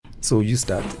So you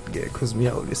start, because me,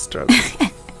 I always struggle.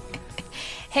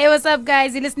 Hey, what's up,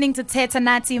 guys? You're listening to Teta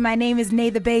Nati. My name is Nay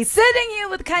the Bay, sitting here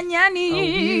with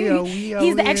Kanyani.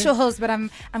 He's the actual host, but I'm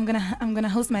gonna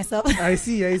host myself. I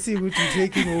see what you're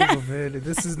taking over, Vele.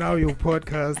 This is now your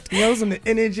podcast. You know, on the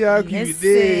energy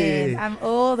there. I'm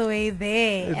all the way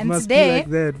there. It must be like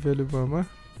that, Vele Mama.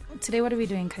 Today, what are we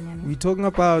doing, Kanyani? We're talking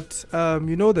about,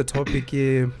 the topic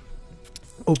here.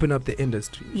 Open up the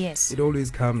industry. Yes. It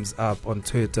always comes up on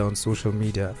Twitter, on social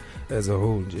media as a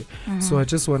whole. So I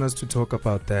just want us to talk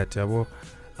about that,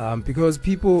 because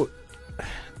people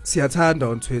siyathanda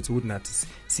on Twitter would not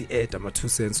see it, I'm a 2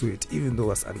 cents with, even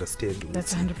though us understand.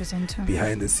 That's 100% true.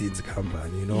 Behind the scenes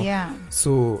company, Yeah.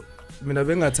 So mina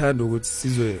bengathanda ukuthi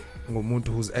sizwe ngomuntu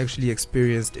who's actually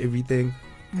experienced everything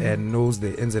and knows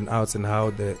the ins and outs and how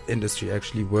the industry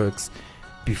actually works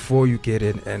before you get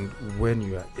in and when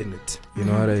you are in it. You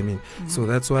know what I mean? So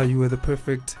that's why you were the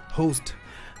perfect host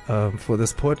for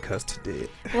this podcast today.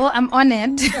 Well, I'm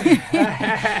honored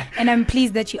and I'm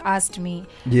pleased that you asked me.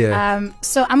 Yeah.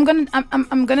 So I'm gonna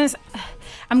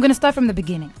start from the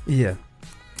beginning. Yeah.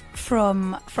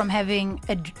 From having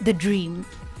the dream.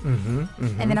 And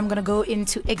then I'm gonna go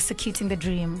into executing the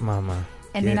dream. Mama.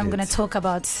 And then I'm gonna talk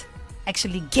about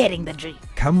actually getting the dream.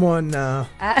 Come on now.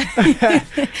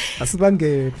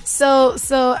 So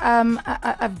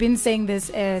I've been saying this,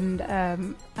 and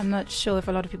I'm not sure if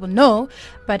a lot of people know,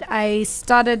 but I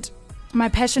started my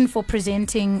passion for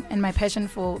presenting and my passion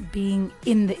for being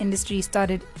in the industry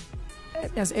started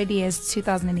as early as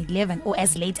 2011, or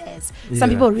as late as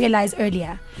some people realize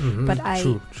earlier, but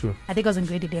True. I think I was in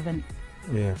grade 11.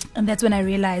 Yeah. And that's when I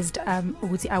realized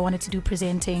I wanted to do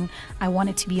presenting. I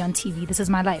wanted to be on TV. This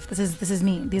is my life. This is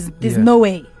me. There's no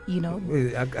way, you know.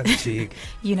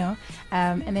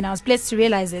 And then I was blessed to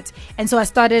realize it. And so I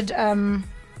started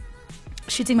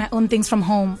shooting my own things from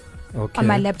home on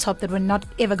my laptop that were not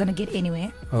ever going to get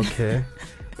anywhere. Okay.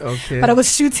 But I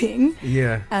was shooting.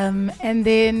 Yeah. And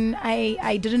then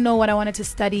I didn't know what I wanted to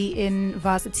study in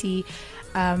varsity.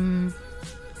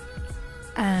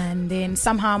 And then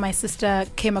somehow my sister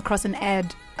came across an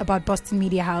ad about Boston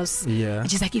Media House. Yeah. And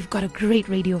she's like, "You've got a great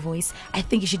radio voice. I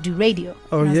think you should do radio."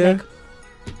 Oh, and I was yeah? like,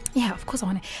 yeah, of course I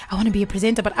want to be a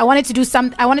presenter, but I wanted to do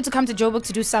I wanted to come to Joburg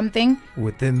to do something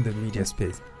within the media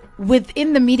space.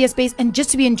 Within the media space, and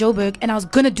just to be in Joburg, and I was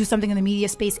going to do something in the media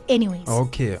space anyways.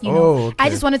 Okay. Okay. I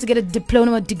just wanted to get a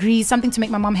diploma, a degree, something to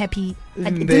make my mom happy. It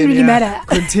didn't really matter.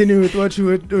 Continue with what you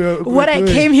were doing. What I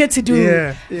came here to do.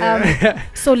 Yeah.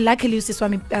 So luckily,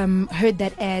 Swami heard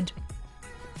that ad,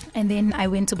 and then I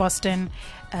went to Boston,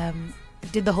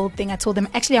 did the whole thing. I told them,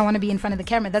 actually, I want to be in front of the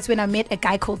camera. That's when I met a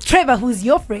guy called Trevor, who's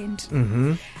your friend.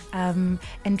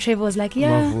 And Trevor was like,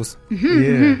 yeah.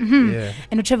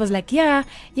 And Trevor was like, yeah,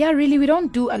 really, we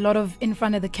don't do a lot of in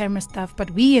front of the camera stuff,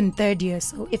 but we in third year,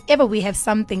 so if ever we have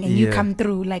something and you come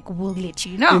through, like, we'll let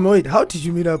you know. Wait, how did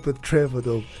you meet up with Trevor,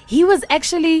 though? He was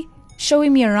actually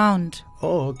showing me around.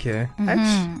 Oh, okay.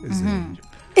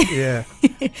 Yeah.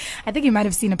 I think he might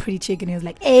have seen a pretty chick and he was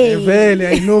like, hey, really,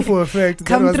 I know for a fact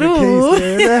come that through. Was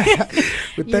the case,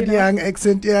 with that young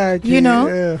accent,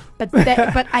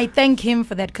 But I thank him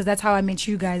for that, because that's how I met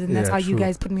you guys, and that's how you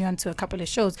guys put me on to a couple of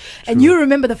shows. And you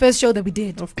remember the first show that we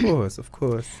did? Of course.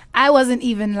 I wasn't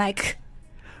even like...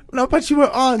 No, but you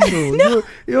were on though. No.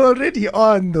 You're already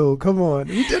on though. Come on.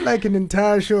 We did like an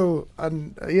entire show,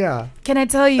 and Can I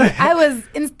tell you, I was,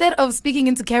 instead of speaking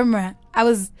into camera, I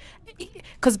was...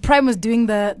 Because Prime was doing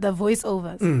the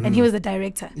voiceovers, and he was the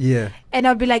director. Yeah. And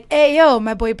I'd be like, "Hey, yo,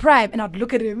 my boy Prime," and I'd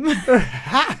look at him. And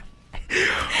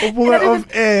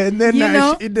then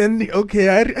I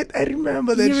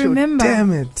remember that show.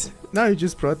 Damn it! Now you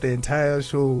just brought the entire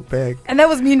show back. And that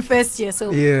was me in first year, so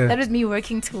that was me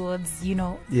working towards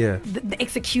the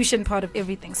execution part of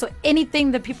everything. So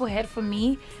anything that people had for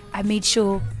me, I made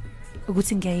sure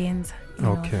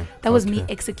that was me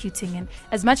executing. And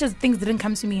as much as things didn't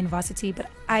come to me in varsity, but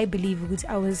I believe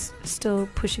I was still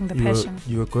pushing the passion.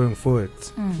 You were going for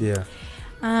it. Yeah.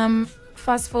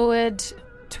 Fast forward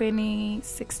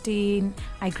 2016,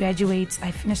 I graduate. I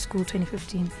finished school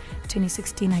 2015.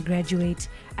 2016, I graduate.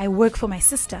 I work for my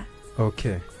sister.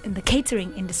 Okay. In the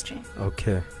catering industry.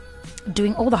 Okay.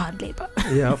 Doing all the hard labor.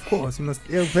 Yeah, of course. You must.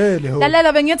 You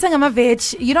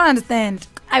don't understand.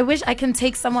 I wish I can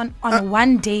take someone on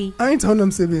one day. I ain't on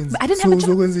them savings. I didn't have a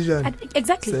job.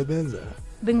 Exactly. Sebenza.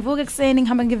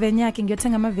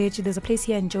 There's a place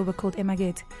here in Joburg called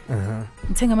Emaget.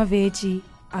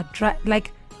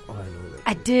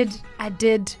 I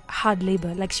did hard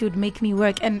labor. Like, she would make me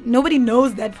work, and nobody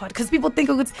knows that part, because people think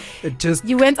it just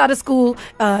you went out of school,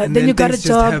 then you got a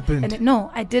job.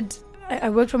 I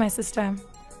worked for my sister.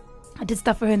 I did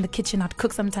stuff for her in the kitchen. I'd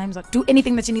cook sometimes, or do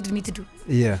anything that she needed me to do.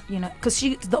 Yeah. You know, because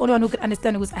she's the only one who could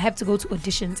understand it was I have to go to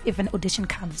auditions if an audition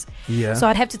comes. Yeah. So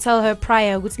I'd have to tell her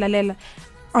prior, "What's Lalela?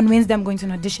 On Wednesday I'm going to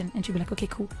an audition," and she'd be like, "Okay,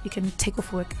 cool. You can take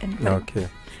off work." And Okay.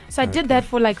 so I did that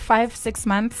for like 5-6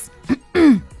 months.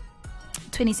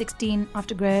 2016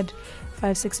 after grad,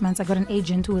 5-6 months. I got an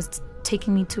agent who was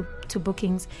taking me to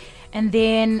bookings, and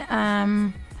then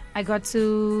I got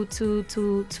to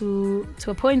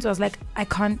a point where I was like, I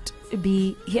can't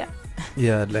be here.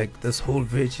 Yeah, like this whole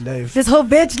veg life. This whole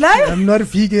bitch life. I'm not a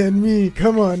vegan, me.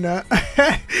 Come on now.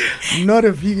 I'm not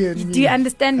a vegan. Me. Do you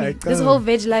understand me? I This can't. whole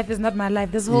veg life is not my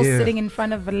life. This whole Yeah. sitting in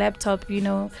front of a laptop, you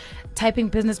know, typing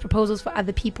business proposals for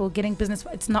other people, getting business.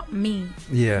 It's not me.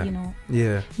 Yeah. You know.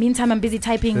 Yeah. Meantime, I'm busy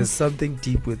typing. There's something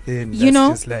deep within. You That's know?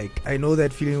 just like, I know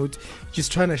that feeling.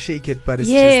 Just trying to shake it, but it's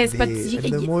Yes, just but there.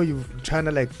 And the more you trying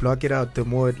to like block it out, the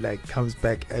more it like comes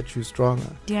back at you stronger.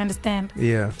 Do you understand?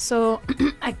 Yeah. So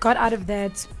I got out of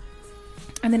that,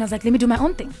 and then I was like, let me do my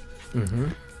own thing. Mm-hmm.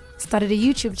 Started a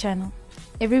YouTube channel.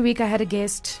 Every week I had a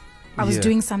guest. I was Yeah.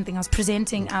 doing something. I was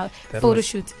presenting our That photo was-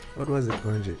 shoot. What was it,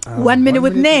 Konji? 1 minute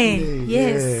with Nay. Nay.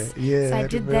 Yes. Yeah. So I I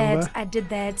did remember. that. I did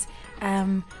that.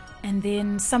 And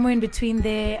then somewhere in between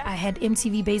there, I had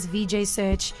MTV-based VJ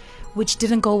search, which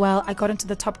didn't go well. I got into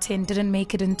the top 10, didn't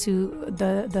make it into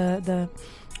the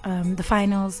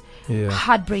finals. Yeah.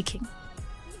 Heartbreaking.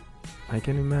 I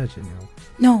can imagine, yo.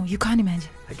 No, you can't imagine.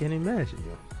 I can imagine,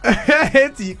 yo.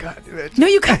 You can't imagine. No,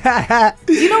 you can't.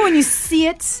 You know when you see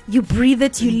it, you breathe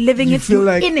it, you living You it, feel you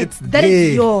like in it. it's That is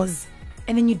there. yours,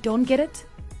 and then you don't get it.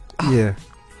 Yeah.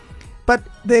 But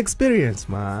the experience,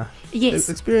 ma. Yes.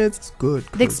 The experience is good.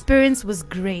 The experience was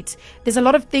great. There's a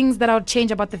lot of things that I would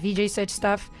change about the VJ search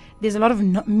stuff. There's a lot of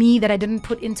me that I didn't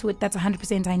put into it. That's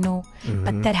 100% I know.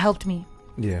 But that helped me.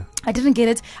 Yeah. I didn't get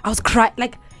it. I was crying.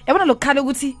 Like, I want to look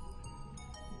Kaluguti.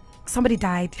 Somebody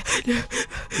died.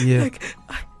 Yeah. Like,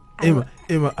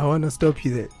 Emma, I want to stop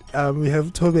you there. We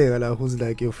have Tobegala, who's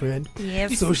like your friend.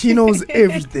 yes. So she knows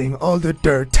everything, all the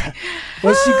dirt.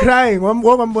 Was she crying?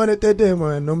 What I'm going to tell them?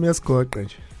 No, me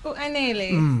scored. Oh,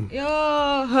 Anele.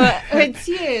 Yo, her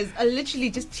tears are literally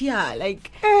just tear.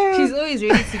 Like, she's always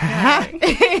ready to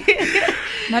cry.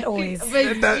 Not always.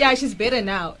 But yeah, she's better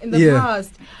now. In the Yeah.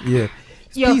 past, Yeah.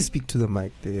 Yeah. Please speak to the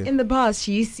mic there. in the past,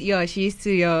 she used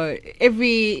to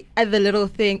every other little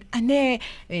thing, Ane, and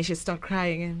then she'd start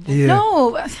crying. And Yeah.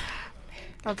 No.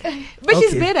 Okay. but she's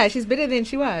Okay. better. She's better than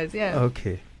she was. Yeah.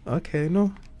 Okay. Okay.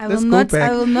 No. I Let's will go not.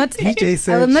 back. I will not. DJ I will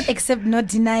search. not accept, not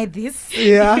deny this.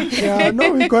 Yeah. Yeah.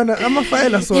 No, we're gonna. I'm a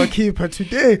filer, so I keep her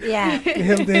today. Yeah. We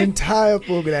have the entire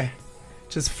book there.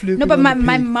 Just flipping. No, but on my the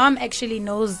page. mom actually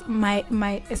knows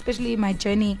my especially my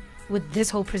journey with this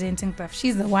whole presenting stuff.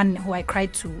 She's the one who I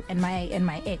cried to, and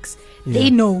my ex. Yeah. They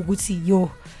know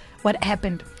what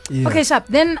happened. Yeah. Okay, sharp.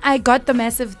 Then I got the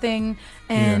massive thing,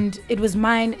 and it was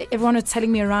mine. Everyone was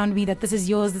telling me around me that this is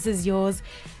yours, this is yours.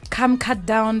 Come cut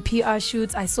down PR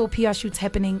shoots. I saw PR shoots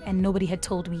happening, and nobody had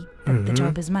told me that the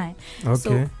job is mine. Okay.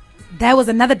 So that was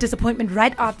another disappointment.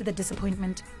 Right after the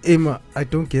disappointment, Emma, I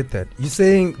don't get that. You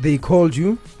saying they called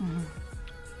you?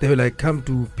 They were like, come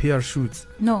to PR shoots.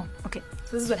 no. Okay,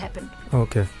 so this is what happened.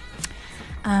 Okay.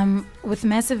 With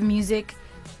Massive Music,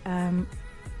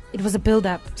 it was a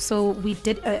build-up. So we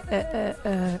did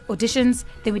auditions,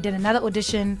 then we did another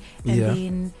audition, and Yeah.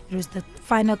 then it was the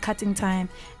final cutting time.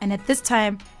 And at this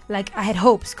time, like, I had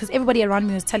hopes because everybody around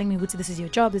me was telling me, "Wuti, this is your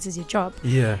job, this is your job."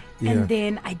 Yeah. Yeah. And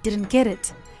then I didn't get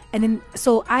it. And then,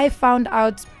 so I found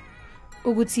out,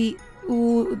 Uguti,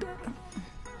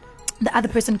 the other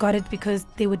person got it because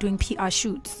they were doing PR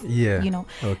shoots. Yeah. You know.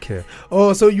 Okay.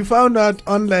 Oh, so you found out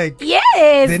on like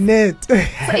Yes. the net.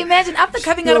 So imagine after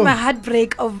coming out of Yo. my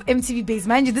heartbreak of MTV base,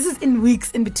 mind you, this is in weeks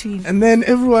in between. And then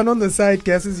everyone on the side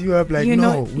guesses you up like, You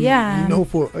know, no, yeah. we know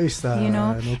for Ishsa. You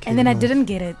know, okay, and then I no. didn't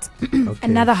get it. Okay.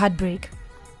 Another heartbreak.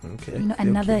 Okay. You know,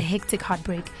 another Okay. hectic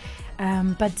heartbreak.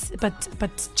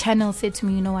 But Channel said to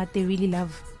me, you know what? They really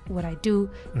love what I do.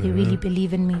 They really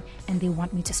believe in me, and they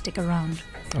want me to stick around.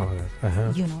 Oh,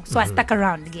 uh-huh. You know, so I stuck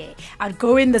around. Yeah, I'd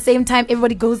go in the same time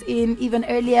everybody goes in, even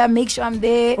earlier. Make sure I'm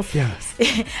there. Obvious.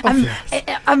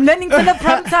 I'm learning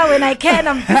teleprompter when I can.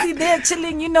 I'm busy there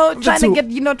chilling. You know, trying to get.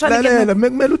 Lalela,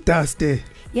 make me look dusty.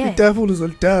 Yeah. The devil is all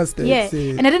dusty. Yeah,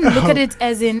 and I didn't look at it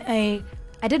as in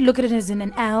I did look at it as in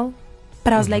an L,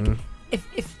 but I was like,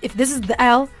 if this is the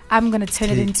L, I'm gonna turn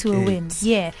it Take into a win. it.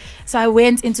 Yeah. So I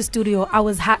went into studio. I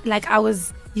was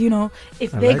you know,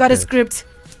 if I they like got a that. script,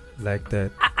 Like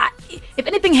that. if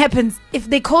anything happens, if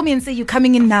they call me and say you're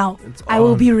coming in now, It's I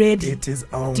will on. be ready. It is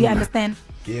on. Do you understand?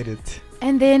 Get it.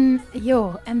 And then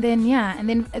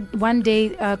one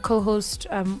day co-host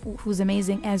who's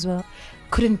amazing as well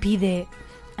couldn't be there,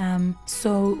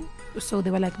 so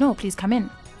they were like, no, please come in.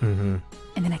 And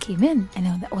then I came in, and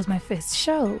then that was my first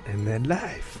show. And then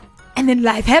live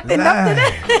happened after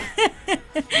that.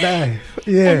 Live,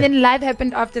 yeah. And then live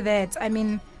happened after that. I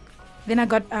mean, then I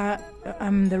got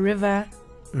the River.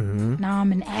 Now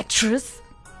I'm an actress.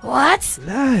 What?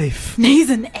 Live. He's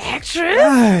an actress?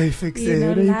 Live, You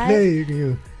know, exactly. live. Playing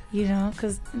you. You know,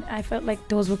 because I felt like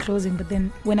doors were closing, but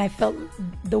then when I felt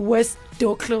the worst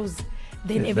door closed,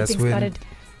 then Yeah, that's everything when- started,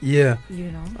 Yeah.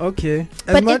 you know. Okay.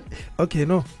 But Okay,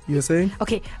 no. You were saying?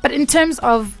 Okay, but in terms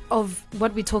of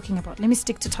what we're talking about, let me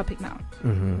stick to topic now,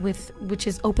 which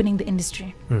is opening the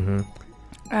industry.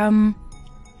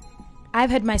 I've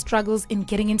had my struggles in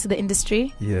getting into the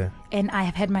industry, and I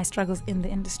have had my struggles in the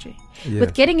industry. Yeah.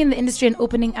 With getting in the industry and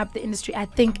opening up the industry, I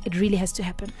think it really has to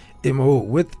happen.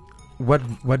 With what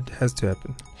has to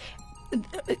happen?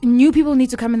 New people need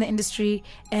to come in the industry,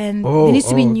 and there needs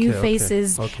to be new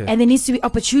faces, and there needs to be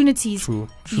opportunities, True,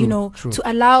 you know, to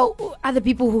allow other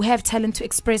people who have talent to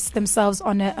express themselves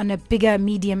on a bigger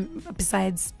medium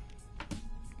besides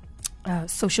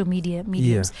social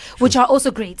mediums, which are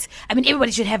also great. I mean,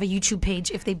 everybody should have a YouTube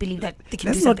page if they believe that they can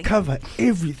Let's do something. not cover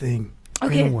everything.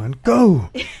 Okay. Anyone, go.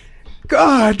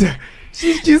 God,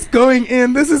 she's just going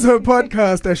in. This is her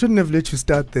podcast. I shouldn't have let you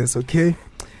start this, okay?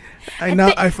 I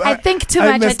think too much.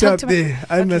 I messed up there.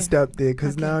 I Okay. messed up there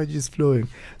because Okay. now it's just flowing.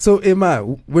 So, Emma,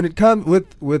 when it comes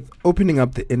with opening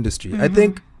up the industry, I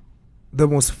think the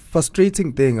most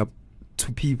frustrating thing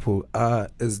to people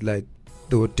is like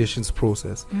the auditions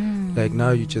process. Like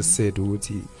now you just said,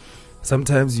 Uti,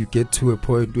 sometimes you get to a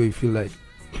point where you feel like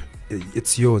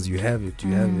it's yours, you have it,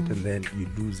 and then you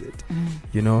lose it.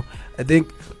 You know, I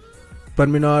think, but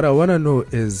what I want to know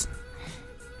is,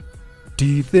 do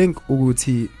you think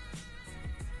Uti,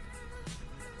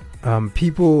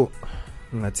 people,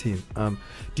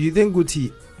 do you think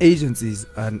Uti agencies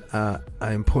are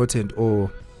important, or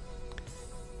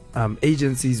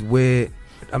agencies where,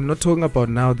 I'm not talking about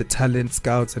now the talent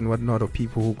scouts and whatnot, or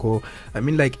people who go, I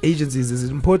mean like agencies, is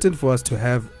it important for us to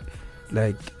have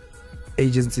like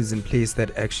agencies in place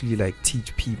that actually like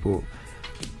teach people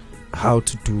how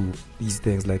to do these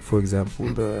things, like for example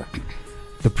the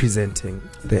presenting,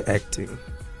 the acting,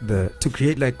 to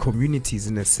create like communities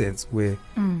in a sense where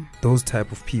those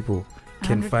type of people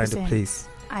can 100%. find a place?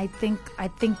 I think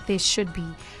there should be.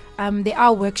 There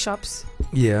are workshops.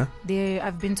 Yeah.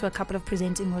 I've been to a couple of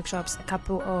presenting workshops, a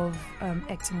couple of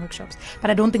acting workshops, but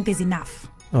I don't think there's enough.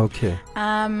 Okay.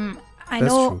 I That's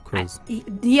know. true,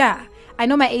 I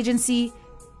know my agency.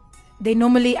 They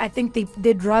normally, I think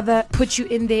they'd rather put you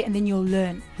in there and then you'll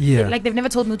learn. Yeah. Like they've never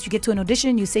told me to get to an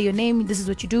audition. You say your name, this is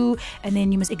what you do, and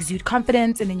then you must exude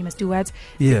confidence, and then you must do what?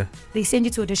 Yeah. They send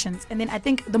you to auditions, and then I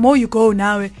think the more you go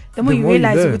now, the more you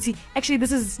realize you would see. Actually,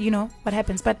 this is what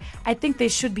happens. But I think there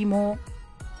should be more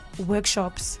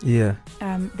workshops. Yeah.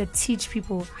 That teach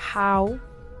people how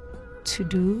to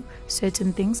do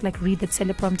certain things, like read the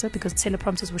teleprompter, because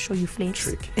teleprompters will show you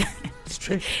flames. It's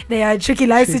tricky. They are a tricky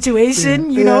life situation,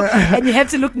 you know, and you have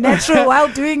to look natural while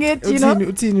doing it, you know. On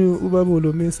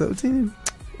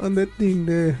that thing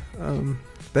there,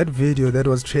 that video that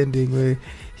was trending where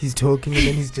he's talking and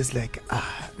then he's just like,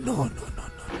 no.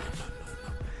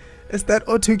 It's that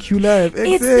auto cue live.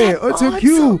 It's that auto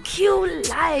cue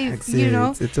live, you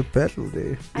know. It's a battle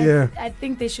there. I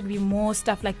think there should be more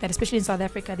stuff like that, especially in South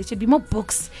Africa. There should be more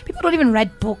books. People don't even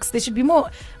write books. There should be more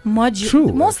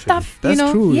modules, more actually. stuff. That's you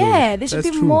know, true, yeah. There should That's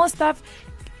be true. more stuff.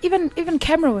 Even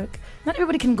camera work. Not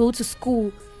everybody can go to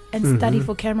school and study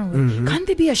for camera work. Can't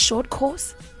there be a short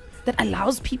course that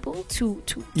allows people to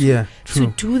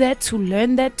do that, to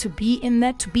learn that, to be in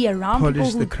that, to be around Polish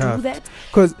people the who craft. do that?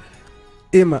 Because,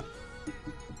 Emma,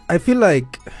 I feel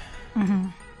like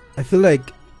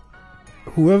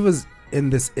whoever's in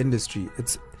this industry,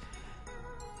 this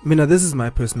is my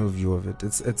personal view of it.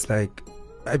 It's like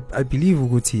I believe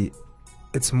Uguti,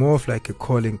 it's more of like a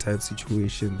calling type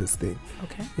situation, this thing.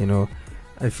 Okay. You know,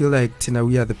 I feel like Tina,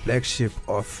 we are the black sheep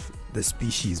of the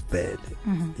species bed.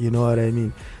 You know what I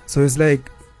mean? So it's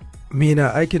like,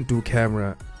 I can do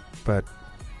camera, but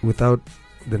without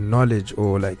the knowledge,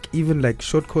 or like even like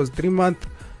short course, 3-month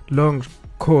long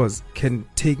course can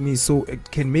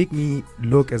make me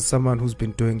look as someone who's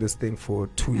been doing this thing for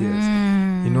 2 years.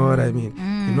 You know what I mean?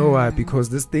 You know why? Because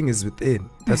this thing is within.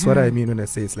 That's what I mean when I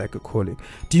say it's like a calling.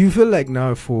 Do you feel like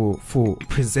now for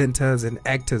presenters and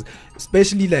actors,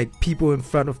 especially like people in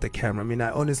front of the camera,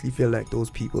 I honestly feel like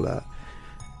those people are,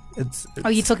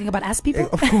 are you talking about us people?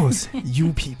 Of course,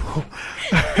 you people.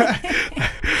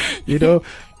 You know,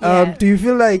 Yeah. do you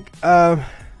feel like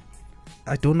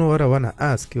I don't know what I want to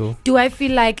ask you. Do I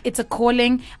feel like it's a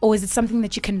calling, or is it something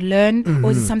that you can learn,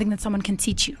 or is it Mhm. something that someone can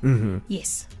teach you? Mm-hmm.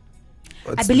 Yes.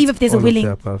 I believe if there's a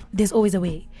willing, there's always a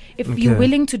way. If you're Okay.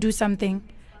 willing to do something,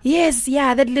 yes,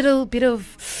 yeah, that little bit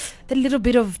of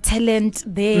talent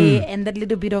there and that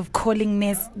little bit of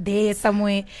callingness there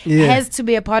somewhere has to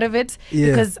be a part of it,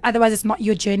 because otherwise it's not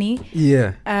your journey.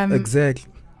 Yeah, Exactly.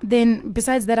 Then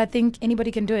besides that, I think anybody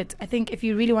can do it. I think if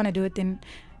you really want to do it, then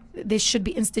there should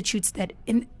be institutes that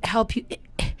help you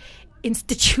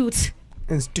institutionalize.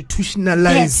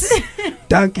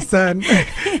 Danke san.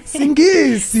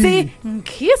 Singisi.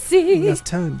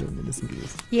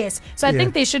 Yes. So I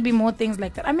think there should be more things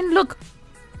like that. I mean, look,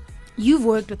 you've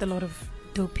worked with a lot of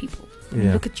dope people.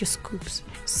 Yeah. Look at your Scoops.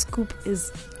 Scoop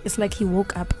it's like he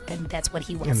woke up and that's what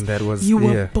he was. And that was you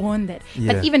were born that.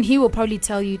 Yeah. But even he will probably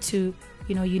tell you to,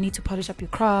 you need to polish up your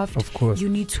craft. Of course. You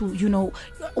need to,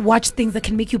 watch things that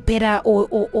can make you better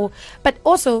or but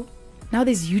also now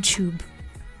there's YouTube.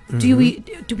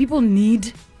 Mhm. Do people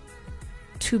need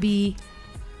to be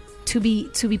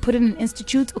put in an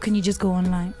institute, or can you just go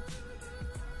online?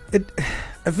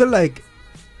 I feel like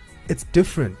it's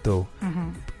different though.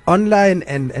 Online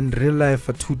and real life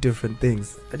are two different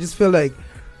things. I just feel like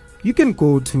you can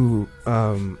go to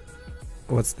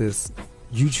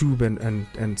YouTube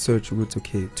and search what's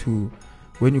okay to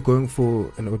when you're going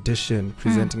for an audition,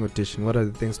 presenting audition, what are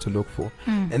the things to look for?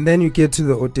 And then you get to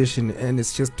the audition and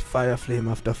it's just fire flame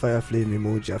after fire flame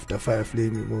emoji after fire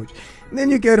flame emoji. And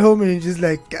then you get home and you're just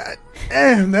like, God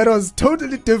damn, that was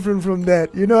totally different from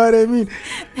that. You know what I mean?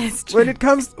 That's true. When it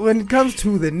comes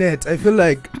to the net, I feel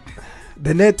like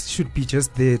the net should be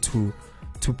just there to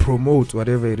promote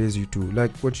whatever it is you do.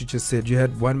 Like what you just said, you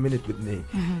had 1 minute with me.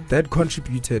 That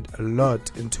contributed a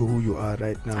lot into who you are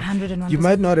right now. 101%. You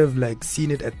might not have seen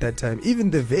it at that time.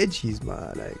 Even the veggies,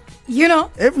 man,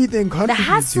 everything contributes. The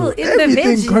hustle yo. in Everything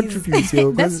the veggies. contributes. Yo,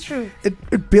 'cause That's true.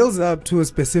 It builds up to a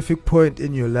specific point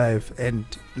in your life, and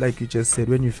like you just said,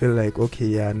 when you feel like, okay,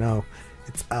 yeah, now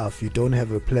it's off. You don't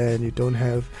have a plan. You don't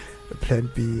have a plan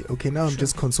B. Okay, now I'm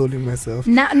just consoling myself.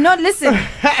 Now, no, listen.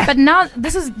 But now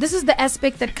this is the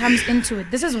aspect that comes into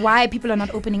it. This is why people are not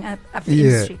opening up the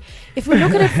industry. If we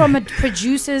look at it from a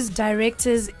producers,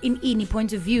 directors, in any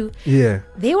point of view,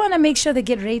 they want to make sure they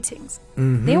get ratings.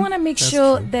 They want to make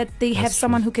sure that they have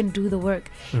someone who can do the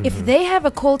work. If they have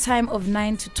a call time of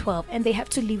 9 to 12 and they have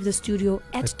to leave the studio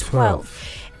at 12,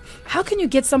 how can you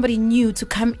get somebody new to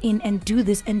come in and do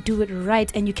this and do it right,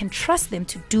 and you can trust them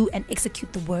to do and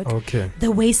execute the work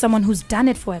the way someone who's done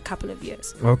it for a couple of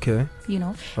years?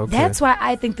 That's why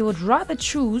I think they would rather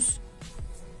choose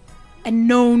a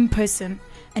known person,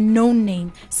 a known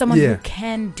name, someone who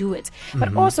can do it.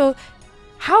 But also,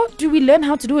 how do we learn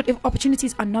how to do it if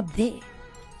opportunities are not there?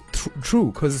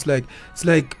 True, because it's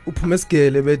like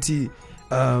upumeskele bethi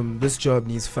this job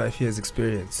needs 5 years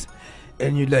experience.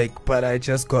 And you're like, but I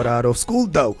just got out of school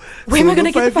though. Where am I going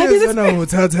to get the 5 years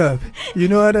experience? You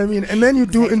know what I mean? And then you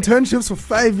do internships for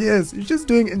 5 years. You're just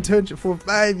doing internship for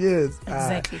 5 years.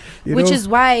 Exactly. Which is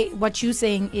why what you're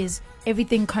saying is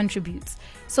everything contributes.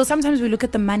 So sometimes we look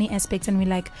at the money aspect and we're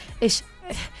like, it's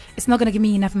not going to give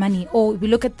me enough money. Or we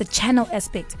look at the channel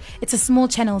aspect. It's a small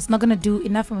channel. It's not going to do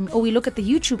enough for me. Or we look at the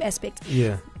YouTube aspect.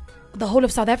 The whole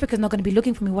of South Africa is not going to be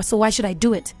looking for me, so why should I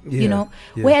do it?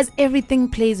 Whereas everything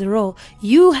plays a role.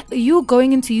 You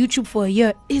going into YouTube for a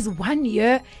year is 1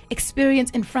 year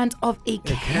experience in front of a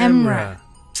camera.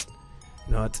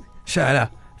 Not shut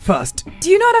up fast.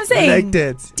 Do you know what I'm saying? Like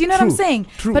that. Do you know what I'm saying?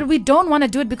 True. But we don't want to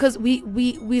do it because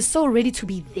we're so ready to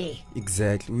be there.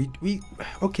 Exactly. We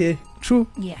okay. True.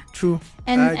 Yeah. True.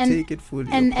 And I take it fully.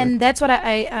 And that's what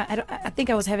I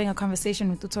think I was having a conversation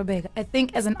with Utobega. I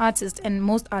think as an artist, and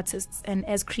most artists, and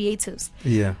as creatives,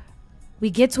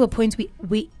 we get to a point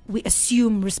we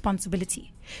assume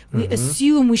responsibility. We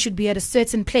assume we should be at a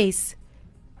certain place.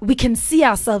 We can see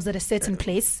ourselves at a certain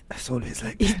place. It's always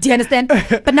like that. Do you understand?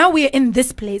 But now we're in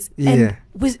this place, and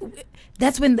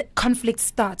that's when the conflict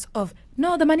starts. Of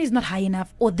no, the money is not high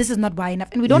enough, or this is not high enough,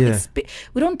 and we don't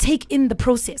we don't take in the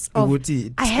process of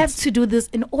I have to do this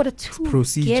in order to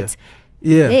get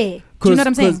there. Do you know what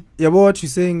I'm saying? Yeah, but what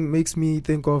you're saying makes me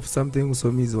think of something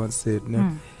Somiz once said.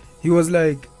 No? He was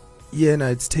like,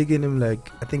 it's taken him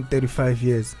like I think 35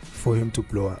 years for him to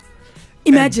blow up.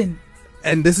 Imagine.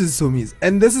 And this is Somiz,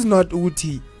 and this is not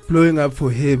Uti blowing up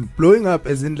for him. Blowing up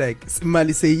as in like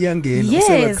Mali say young again.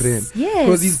 Yes.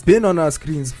 Because he's been on our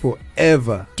screens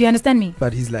forever. Do you understand me?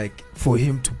 But he's like, for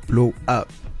him to blow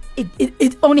up,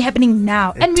 it's only happening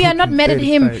now, It and we are took not him mad at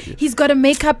him. 35 years. He's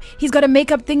got a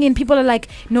makeup thing, and people are like,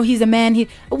 no, he's a man.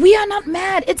 We are not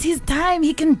mad. It's his time.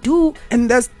 He can do And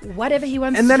that's whatever he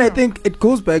wants. and then to I do. think it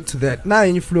goes back to that. Now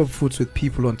in flow of foods with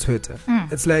people on Twitter,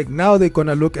 it's like now they're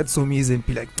gonna look at Somizi and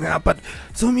be like, nah, but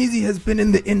Somizi has been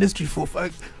in the industry for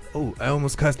I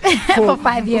almost cussed. For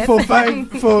 5 years. For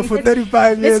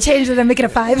 35 years. Let's change it and make it a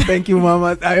 5. Thank you,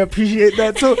 Mama. I appreciate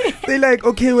that. So they're like,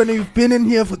 okay, when you've been in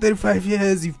here for 35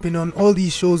 years, you've been on all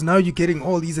these shows, now you're getting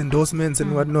all these endorsements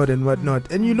and whatnot.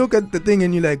 And you look at the thing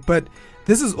and you're like, but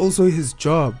this is also his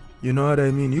job. You know what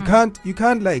I mean? You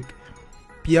can't like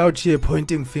be out here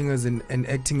pointing fingers and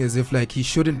acting as if like he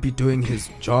shouldn't be doing his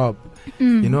job.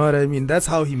 You know what I mean? That's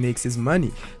how he makes his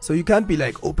money. So you can't be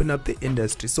like, open up the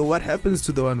industry. So what happens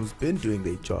to the one who's been doing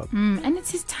their job? And it's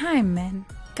his time, man.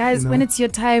 Guys, You know? when it's your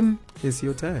time, It's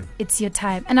your time. it's your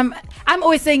time. And I'm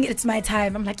always saying it's my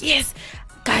time. I'm like, yes,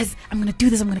 guys, I'm gonna do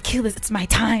this. I'm gonna kill this. It's my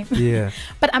time. Yeah.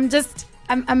 But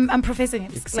I'm professing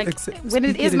it. Ex- Like ex- when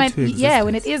it speak is it my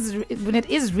into when it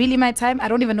is really my time, I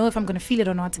don't even know if I'm gonna feel it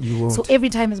or not. You won't. So every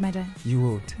time is my time. You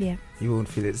won't. Yeah. You won't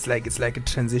feel it. It's like a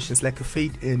transition. It's like a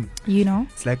fade in. You know?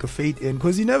 It's like a fade in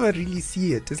because you never really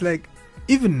see it. It's like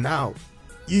even now,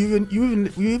 you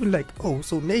even like, oh,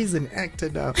 so Nay's an actor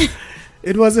now.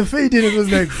 It was a fade in. It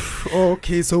was like, oh,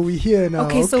 okay, so we're here now.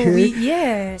 Okay, so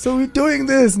so we're doing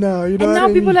this now. You know. And what now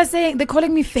I people mean? are saying, they're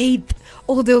calling me Faith.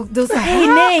 Or they'll say, hey,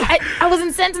 Nay. I was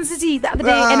in Sandton City the other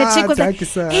day, and a chick was like,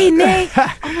 hey, Nay.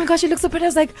 Oh my gosh, you look so pretty. I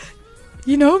was like,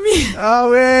 you know me?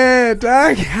 Oh wait,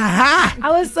 dog. I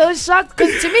was so shocked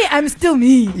because to me, I'm still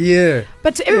me. Yeah.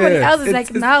 But to everybody Yeah, else, it's like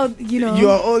it's- now, you know. You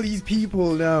are all these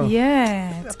people now.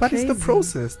 Yeah. But it's the crazy.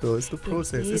 process, though. It's the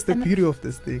process. is, It's the and- beauty of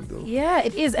this thing, though. Yeah,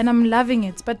 it is. And I'm loving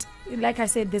it. But like I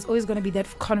said, there's always going to be that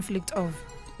conflict of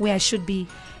where I should be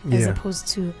as Yeah. opposed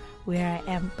to where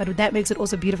I am. But that makes it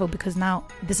also beautiful because now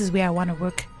this is where I want to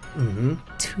work Mm-hmm.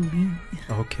 to be.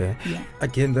 Okay. Yeah.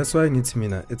 Again, that's why I need to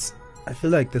mean I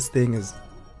feel like this thing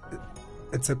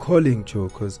it's a calling, Joe,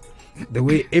 because the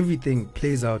way everything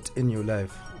plays out in your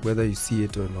life, whether you see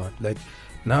it or not, like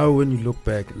now when you look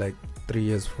back like 3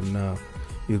 years from now,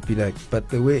 you'll be like, but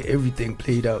the way everything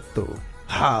played out though,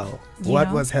 how, You what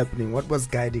know? was happening, what was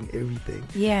guiding everything,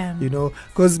 Yeah. you know?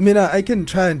 Because Mina, I can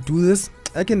try and do this.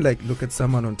 I can like look at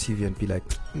someone on TV and be like,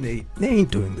 they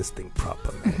ain't doing this thing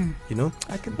proper, man. You know,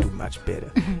 I can do much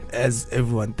better, as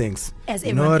everyone thinks. As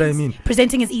You know everyone what I thinks. mean?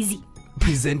 Presenting is easy.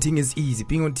 Presenting is easy,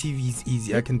 being on TV is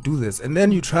easy. I can do this, and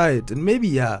then you try it, and maybe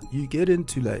you get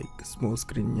into like small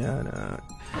screen,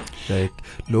 like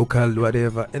local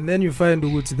whatever, and then you find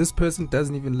out this person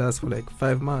doesn't even last for like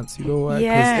 5 months. You know why? Because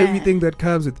Yeah. everything that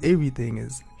comes with everything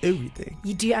is everything.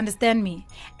 Do you understand me?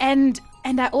 And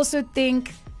I also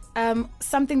think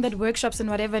something that workshops and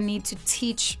whatever need to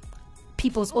teach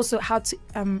people is also how to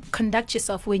conduct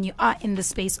yourself when you are in the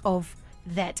space of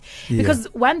that. Yeah. Because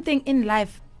one thing in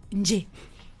life, nje,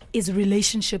 is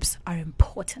relationships are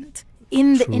important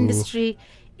in the True. industry,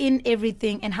 in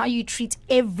everything, and how you treat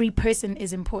every person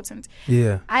is important.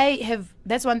 Yeah.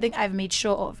 That's one thing I've made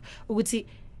sure of. Ukuthi,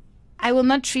 I will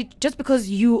not treat, just because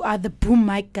you are the boom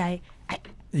mic guy,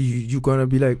 You're gonna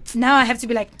be like now I have to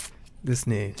be like, this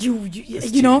name. you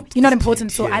This know, dude, you're not this important,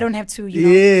 dude, so yeah. I don't have to, you know.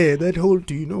 Yeah, that whole.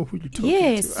 Do you know who you're talking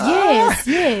Yes, to?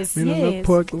 yes.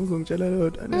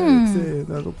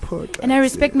 And I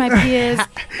respect my peers,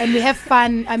 and we have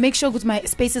fun. I make sure that my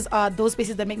spaces are those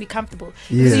spaces that make me comfortable.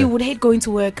 Because Yeah. you would hate going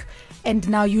to work, and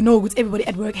now you know that everybody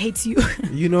at work hates you.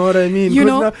 You know what I mean? You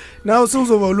 'Cause know? now so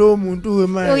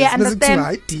Oh, yeah, understand.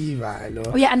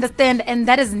 Oh yeah, understand. And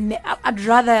that is, I'd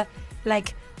rather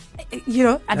like, you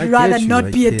know, I'd I rather get you, not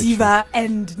I be a get you. diva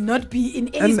and not be in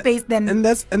any space than. and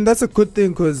that's a good thing,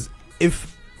 because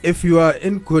if you are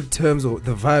in good terms or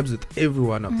the vibes with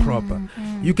everyone are proper,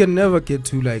 you can never get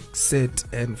to like sit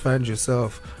and find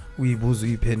yourself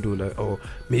like, or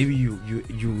maybe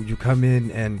you come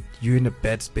in and you're in a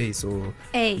bad space, or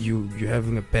Hey. you're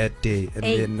having a bad day, and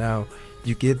Hey. then now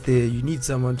you get there, you need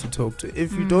someone to talk to.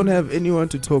 If you don't have anyone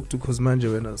to talk to, because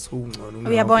manje when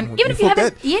We are born. Even if you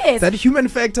haven't, yes, that human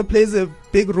factor plays a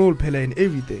big role, Pella, in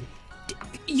everything.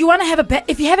 you want to have a bad.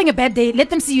 If you're having a bad day, let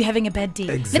them see you having a bad day.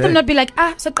 Let them not be like,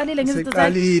 so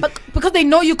Exactly. but because they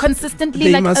know you consistently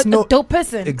They like must a know- dope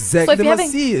person. Exactly. So if They you're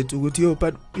must having, see it with you,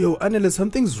 but Anela,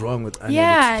 something's wrong with Anela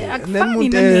Yeah, today. like, And then funny,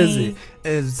 Mutezi Nene.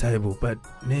 is Taibo, but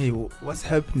nay, what's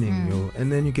happening, yo?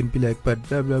 And then you can be like, but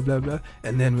blah blah blah blah.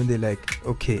 And then when they're like,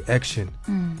 okay, action.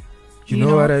 You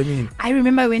know what I mean? I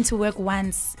remember I went to work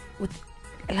once with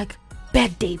like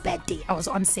bad day. I was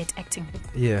on set acting,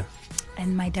 Yeah.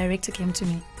 and my director came to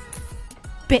me.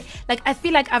 like I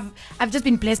feel like I've just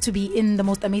been blessed to be in the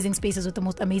most amazing spaces with the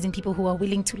most amazing people who are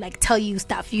willing to like tell you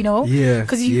stuff, you know? Yeah.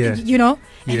 Because you know,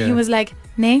 and Yeah. he was like,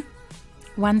 "Nay,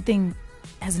 one thing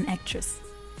as an actress,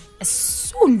 as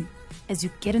soon as you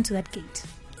get into that gate,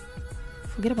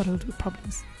 forget about all the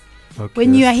problems. Okay,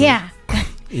 When you are that's here,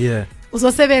 Yeah.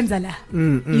 uzosebenza la."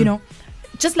 Mm-mm. You know,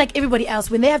 just like everybody else,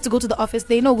 when they have to go to the office,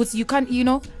 they know you can't, you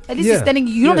know, at least Yeah, you're standing,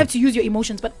 you don't yeah. have to use your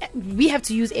emotions, but we have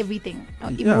to use everything,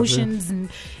 Yeah, emotions and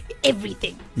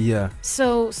everything. Yeah.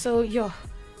 So yo,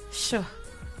 sure,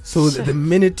 So Sure. the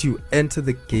minute you enter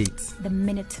the gates, the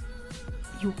minute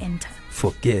you enter,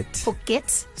 forget.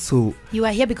 forget So you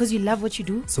are here because you love what you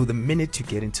do. so the minute you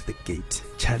get into the gate,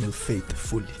 channel faith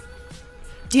fully.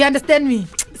 Do you understand me?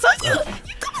 So you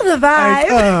got the I vibe.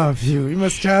 love you. You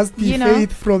must just be You know.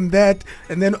 faith from that,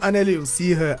 and then Anneli will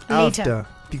see her Later. after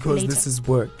because Later. this is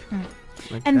work. Mm.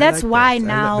 Like, And I that's like why that.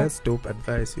 now- that's dope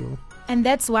advice, yo. And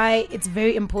that's why it's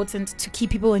very important to keep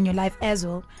people in your life as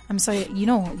well. I'm sorry, you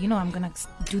know I'm gonna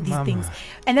do these Mama. things,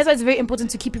 and that's why it's very important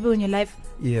to keep people in your life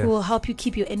Yeah. who will help you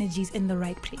keep your energies in the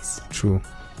right place. True.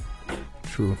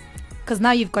 Because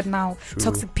now you've got True.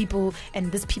 toxic people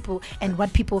and this people and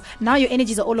what people. Now your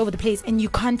energies are all over the place, and you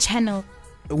can't channel.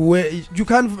 Where you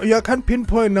can't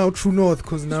pinpoint now true north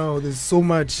because now there's so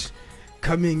much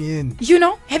coming in. You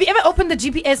know, have you ever opened the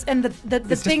GPS and the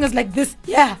It's thing is like this?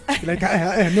 Yeah. Like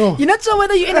I know. You're not sure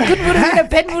whether you're in a good mood or you're in a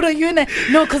bad mood or you're in a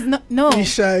no, because no.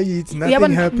 It's nothing Yeah,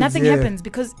 but happens. nothing yeah. happens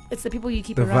because it's the people you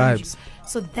keep The around vibes. you.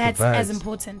 So that's vibes. as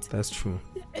important. That's true.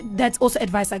 That's also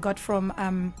advice I got from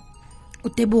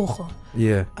Utebogo,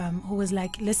 Yeah. who was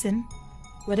like, listen,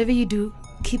 whatever you do,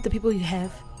 keep the people you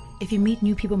have. If you meet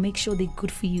new people, make sure they're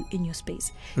good for you in your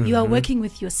space. You are Mhm. working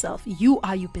with yourself. You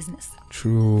are your business.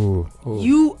 True. Oh,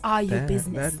 You are your that-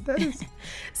 business. that is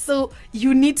So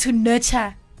you need to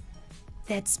nurture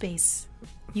that space,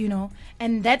 you know,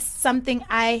 and that's something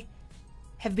I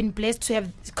have been blessed to have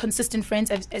consistent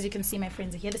friends. As you can see, my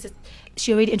friends are here.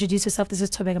 She already introduced herself. This is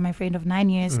Tobeka, my friend of 9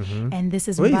 years, and this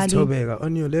is Where is Mbali. Tobeka?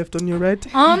 On your left, on your right?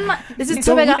 This is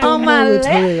Tobeka on my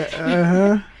left,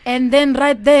 Uh-huh. and then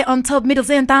right there on top, middle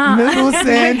center, Middle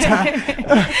center.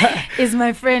 is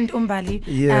my friend Umbali.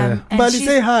 Yeah. and Bali, she's-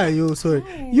 say hi, yo. Sorry.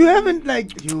 You haven't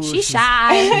like you. She's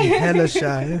shy. Hella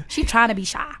shy. She trying to be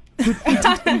shy.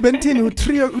 Bentini,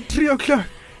 3 o'clock.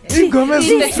 Three Ingoma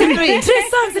songs, three.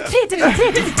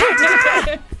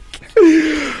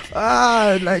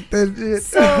 like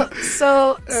that.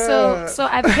 So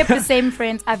I've kept the same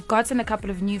friends. I've gotten a couple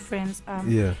of new friends.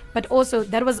 Yeah. But also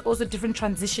that was also different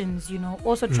transitions, you know.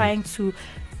 Also trying to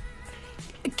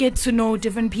get to know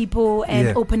different people and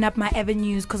Yeah. open up my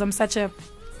avenues because I feel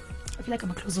like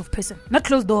I'm a closed off person. Not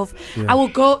closed off. Yeah. I will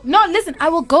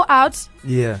go out,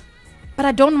 Yeah. but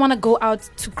I don't want to go out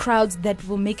to crowds that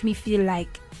will make me feel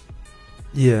like,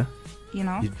 Yeah. you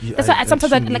know. You- That's why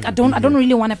sometimes I don't yeah.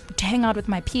 really want to hang out with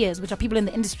my peers, which are people in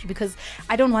the industry, because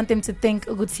I don't want them to think,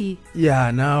 Uguti, Yeah,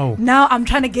 now. now I'm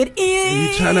trying to get in.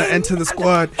 You trying to enter the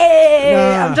squad. Hey,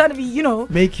 Nah. I'm trying to be, you know.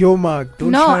 Make your mark.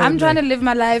 Don't No, try I'm and, trying to like, live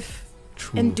my life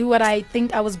True. and do what I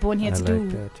think I was born here I to like do.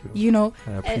 that, yo. You know.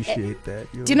 I appreciate that.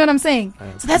 Yo. Do you know what I'm saying? I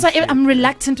So that's why appreciate I'm that.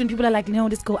 reluctant when people are like, no,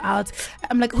 let's go out.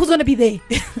 I'm like, who's gonna be there?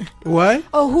 Why?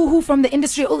 Oh, who from the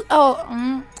industry?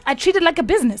 I treat it like a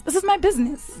business. This is my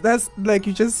business. That's like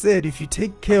you just said. If you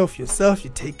take care of yourself,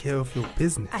 you take care of your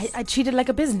business. I treat it like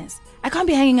a business. I can't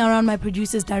be hanging around my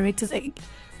producers, directors. And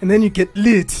then you get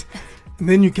lit. And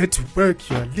then you get to work.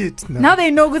 You are lit now. Now they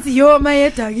know what's your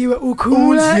mayetagiwa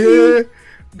ukula. Uje,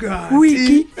 God.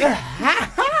 Wiki. Uje,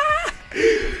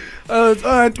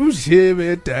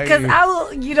 Because I will,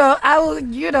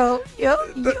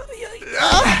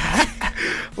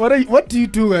 What do you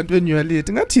do when you are late?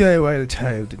 Not you are a wild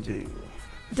child. Nje.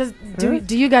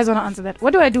 do you guys want to answer that?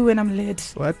 What do I do when I'm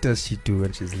late? What does she do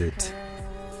when she's late?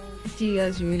 Do you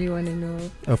guys really want to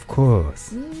know? Of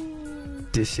course.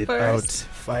 Dish it out. First.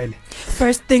 File.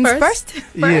 First things first.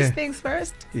 Yeah. Things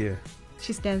first. Yeah.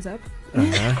 She stands up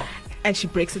Uh-huh. and she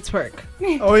breaks a twerk.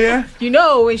 Oh, yeah? You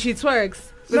know when she twerks.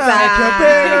 It's Nah,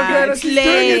 like, she's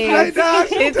doing it right now.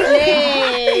 It's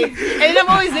late. And then I'm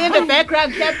always in the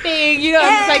background clapping. You know,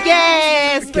 I'm just like,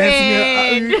 yes,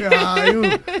 friend.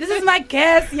 This is my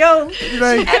guest, yo.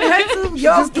 Like, And her too, she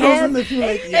yo, just throws in guest. the feel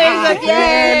like, like,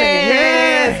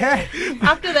 yeah.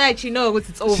 After that, you know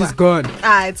it's over. She's gone.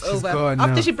 It's She's over. gone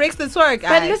After now. she breaks the twerk.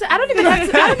 But listen, I don't even have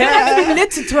to be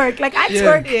lit to twerk. Like I Yeah.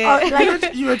 twerk, Yeah.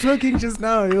 like You were talking just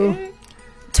now, yo.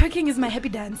 twerking is my happy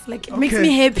dance. Like it makes Okay.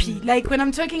 me happy. Like when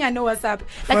I'm twerking, I know what's up.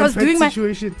 Like Fun I was fact doing my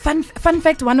situation. fun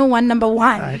fact 101 number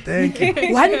 1. I thank you.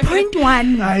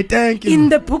 1.1 I thank you. in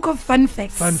the book of fun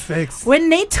facts. Fun facts. When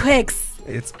Nate twerks,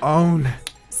 It's on.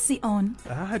 Sion.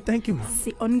 Thank you, mom.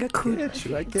 Sion Gaku.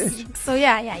 I get you. So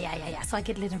yeah. So I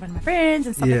get let in front of my friends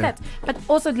and stuff Yeah. like that. But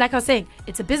also, like I was saying,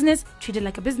 it's a business. Treat it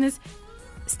like a business.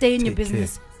 Stay in your Take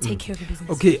business. care. Take care of your business.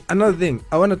 Okay, another thing.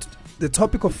 I wanted the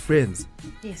topic of friends.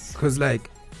 Yes. Because like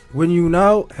when you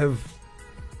now have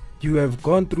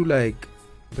gone through like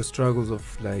the struggles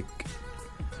of like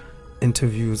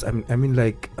interviews, I mean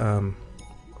like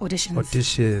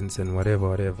auditions and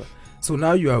whatever. So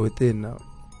now you are within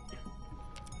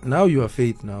now you are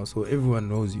Faith now, so everyone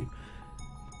knows you.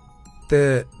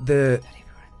 But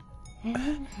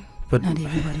Not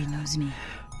everybody knows me.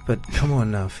 But come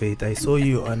on now, Faith. I saw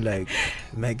you on like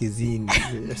magazine.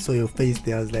 I saw your face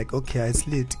there. I was like, okay, I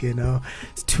slid. Okay, now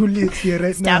it's too late here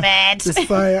right Stop now. it. It's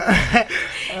fire.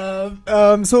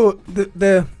 So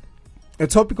the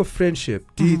topic of friendship.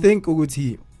 Do you think,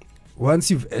 Uguti, once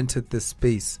you've entered this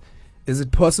space, is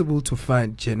it possible to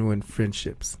find genuine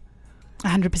friendships?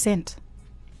 100%.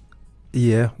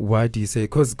 Yeah. Why do you say?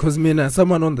 Because Mina,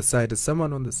 someone on the side,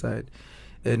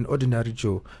 an ordinary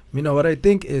Joe. Mina, what I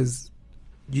think is,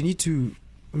 you need to,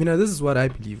 this is what I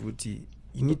believe, Uti.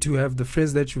 You need to have the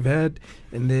friends that you've had,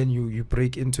 and then you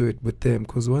break into it with them.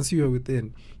 Because once you are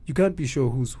within, you can't be sure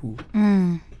who's who.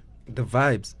 The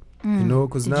vibes,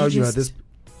 because now you are this.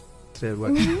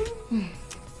 What?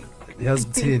 Yes,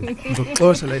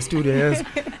 studio. Yes.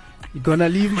 You're gonna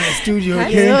leave my studio,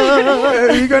 okay?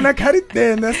 You're gonna cut it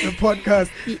there, and that's the podcast.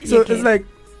 So okay. It's like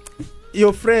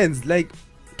your friends. Like,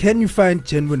 can you find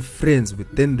genuine friends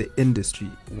within the industry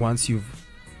once you've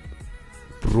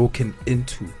broken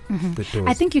into the doors?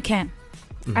 I think you can.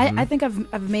 I think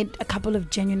I've made a couple of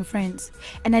genuine friends,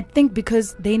 and I think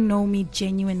because they know me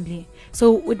genuinely.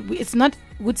 So it's not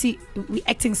we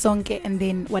acting sonke and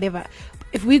then whatever.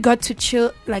 If we got to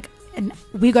chill and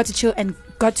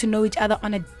got to know each other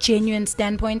on a genuine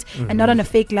standpoint and not on a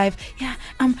fake life. Yeah,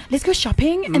 let's go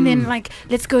shopping and then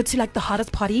let's go to the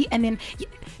hottest party and then.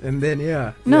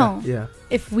 No.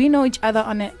 If we know each other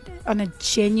on a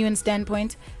genuine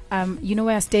standpoint. You know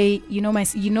where I stay.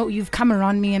 You've come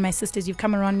around me and my sisters. You've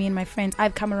come around me and my friends.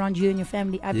 I've come around you and your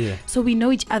family. So we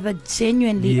know each other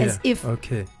genuinely, as if.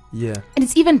 Okay. Yeah. And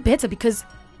it's even better because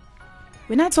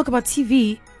when I talk about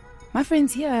TV, my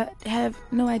friends here have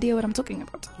no idea what I'm talking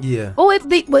about. Yeah. Oh,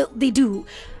 they do,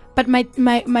 but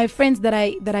my friends that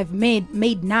I've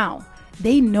made now,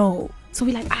 they know. So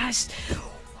we're like, Ash.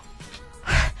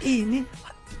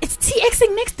 It's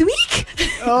TXing next week.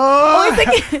 Oh,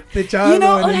 the child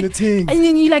and the thing. And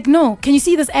then you're like, no, can you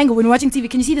see this angle? When you're watching TV,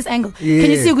 can you see this angle? Yeah. Can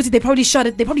you see they probably shot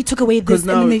it? They probably took away this. Because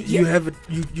now you have it,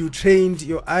 you trained,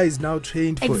 your eyes now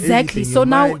trained for exactly. everything. So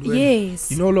now,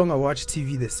 yes. You no longer watch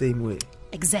TV the same way.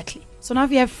 Exactly. So now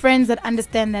if you have friends that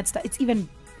understand that stuff, it's even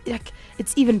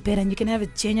better, and you can have a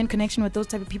genuine connection with those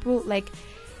type of people.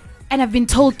 And I've been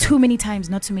told too many times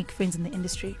not to make friends in the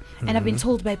industry. And I've been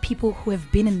told by people who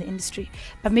have been in the industry.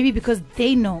 But maybe because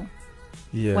they know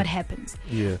what happens.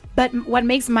 Yeah. But what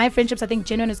makes my friendships, I think,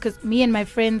 genuine is because me and my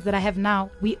friends that I have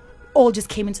now, we all just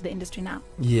came into the industry now.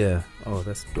 Yeah. Oh,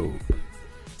 that's dope.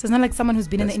 So it's not like someone who's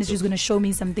been in the industry is going to show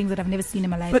me some things that I've never seen in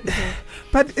my life before.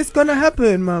 But it's going to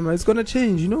happen, mama. It's going to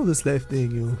change. You know this life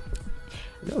thing, you.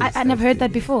 And I've heard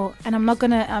that before, and I'm not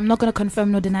gonna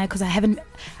confirm nor deny because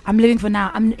I'm living for now.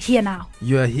 I'm here now.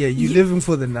 You are here. You're living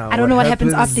for the now. I don't know what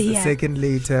happens after here. A second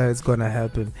later, it's gonna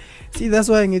happen. See, that's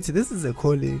why I get to. This is a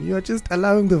calling. You are just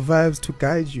allowing the vibes to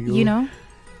guide you. You know.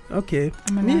 Okay.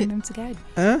 I'm allowing them to guide.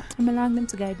 Huh? I'm allowing them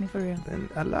to guide me for real. Then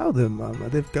allow them, mama.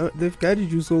 They've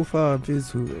guided you so far,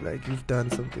 peaceful. Like you've done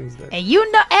some things that.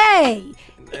 Hey,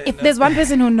 if there's one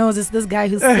person who knows, it's this guy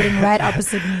who's sitting right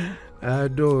opposite me.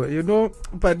 No,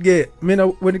 but yeah,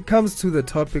 when it comes to the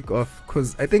topic of,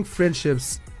 because I think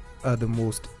friendships are the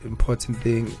most important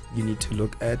thing you need to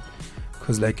look at,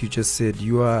 because like you just said,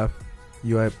 you are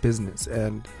a business,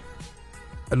 and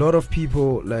a lot of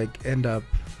people end up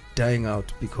dying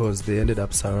out because they ended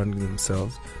up surrounding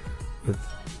themselves with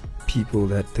people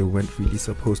that they weren't really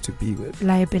supposed to be with.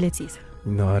 Liabilities.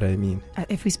 You know what I mean?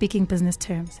 If we're speaking business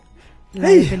terms.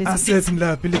 Hey, assets and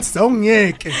liabilities.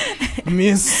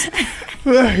 Miss.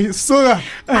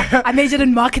 I majored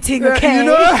in marketing, okay? You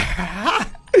know?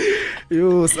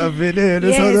 Yo, South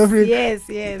Africa. Yes.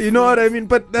 You know what I mean?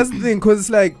 But that's the thing, because it's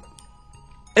like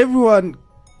everyone,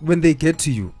 when they get to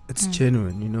you, it's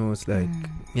genuine. You know, it's like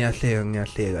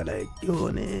ngiyahlega, like yo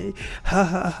ne,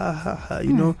 ha,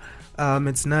 you know.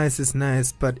 It's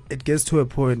nice, but it gets to a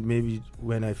point maybe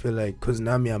when I feel like, because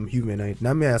now I'm human,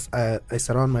 I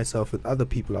surround myself with other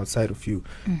people outside of you.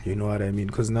 You know what I mean?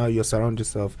 Because now you surround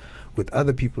yourself with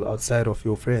other people outside of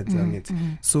your friends.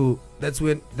 So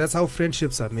that's how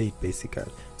friendships are made,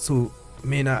 basically. So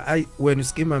mina when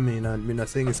uskima mina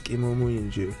sengiskima omunye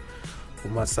nje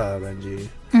umasaka nje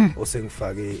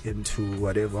osengifake into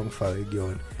whatever ngifake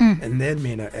kuyona and then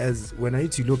mina as when I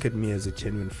used to look at me as a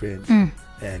genuine friend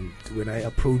and when I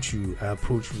approach you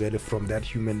very from that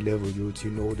human level. You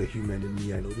know the human in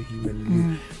me, I know the human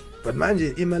in you. But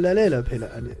manje imalalela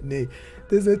phela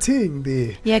there's a thing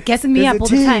there. Yeah, guessing me up all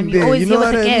the time. You always hear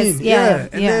what the guess. Yeah.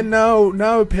 And then now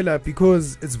phela,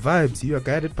 because it's vibes, you are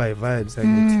guided by vibes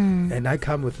and I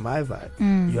come with my vibe.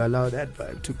 You allow that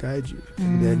vibe to guide you.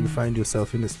 And then you find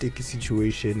yourself in a sticky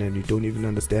situation and you don't even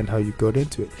understand how you got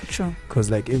into it. True. Because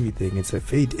like everything, it's a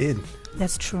fade in.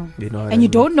 That's true. You know, and you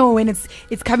don't know when it's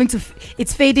coming to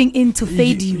it's fading in to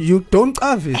fade you. You don't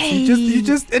have it. Hey. You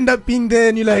just end up being there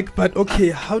and you're like, but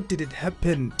okay, how did it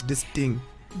happen? This thing.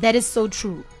 That is so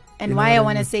true. And why I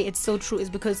want to say it's so true is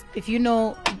because if you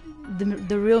know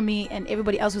the real me and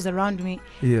everybody else who's around me,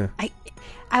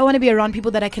 I want to be around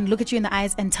people that I can look at you in the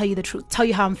eyes and tell you the truth, tell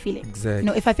you how I'm feeling. Exactly. You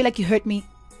know, if I feel like you hurt me,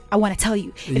 I want to tell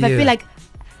you. If I feel like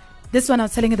this one, I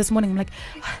was telling her this morning, I'm like,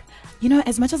 you know,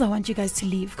 as much as I want you guys to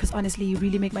leave, because honestly, you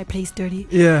really make my place dirty.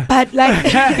 Yeah. But like,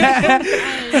 Wow.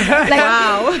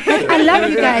 I love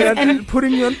you guys, and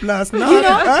putting you on blast now. You know,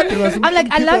 I'm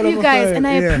like, I love you guys, and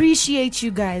I appreciate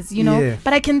you guys. You know, Yeah.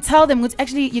 but I can tell them,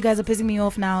 actually, you guys are pissing me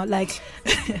off now. Like,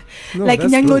 No, like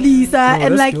that's Nyang dope. Lisa, No, and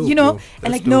that's like dope, you know, bro. and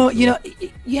That's like no, dope, you bro. know,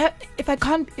 you have. If you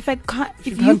can't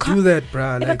You can't do that,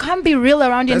 bruh. if I Like, can't be real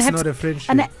around you, and that's have not to, a friendship.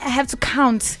 and I have to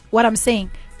count what I'm saying,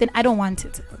 then I don't want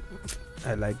it.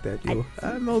 I like that, yo.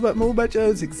 Mawubatsha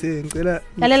uzikuseni ngicela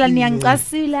Lalela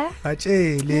niyangicasula.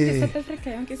 batshele. South Africa,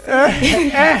 yonke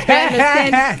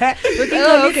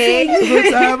Oh, okay.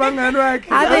 Ukuthi abangani wakhe.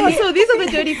 Oh, so these are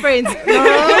the dirty friends.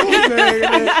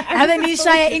 Have any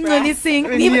shaya ingcolising.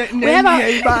 We have our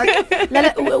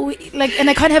like, and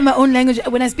I can't have my own language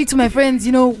when I speak to my friends.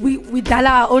 You know, we dial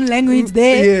our own language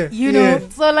there. Yeah, you know, yeah.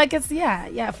 so like it's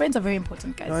friends are very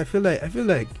important, guys. No, I feel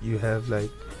like you have like,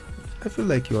 I feel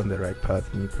like you're on the right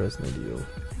path. Me personally, yo.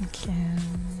 Okay.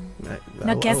 You're You're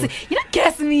not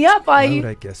gassing me up, are Why you? would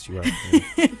I guess you up? Man?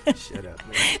 Shut up,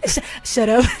 man. Shut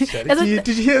up. Shut up. Did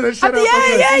you hear that? Shut up.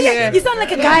 Yeah. You sound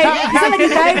like a guy.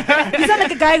 You sound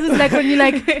like a guy who's like, when you're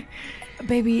like,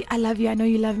 baby, I love you. I know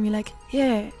you love me. Like,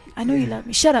 yeah, I know you love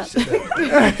me. Shut up.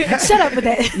 Shut up with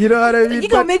that. You know what I mean? You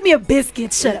gonna make me a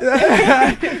biscuit. Shut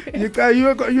up. you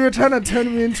were trying to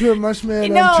turn me into a marshmallow.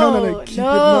 No, I'm trying to like keep it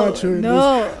macho.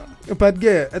 no. But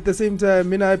yeah, at the same time, I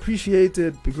mean, I appreciate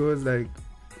it because, like,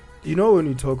 you know, when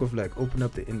we talk of like open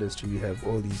up the industry, we have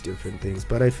all these different things.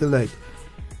 But I feel like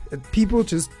people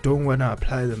just don't want to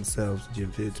apply themselves,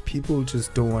 Jivit. People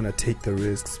just don't want to take the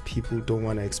risks. People don't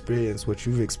want to experience what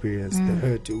you've experienced. The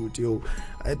hurt, yo,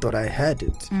 I thought I had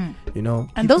it, you know.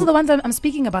 And those are the ones I'm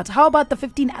speaking about. How about the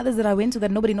 15 others that I went to that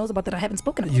nobody knows about that I haven't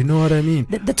spoken about? You know what I mean?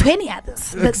 The 20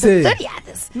 others, the 30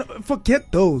 others. No, forget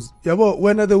those. Yeah, well,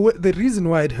 when the reason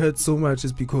why it hurts so much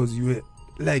is because you were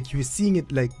seeing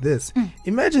it like this.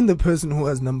 Imagine the person who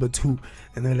was number 2,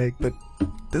 and they're like, but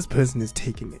this person is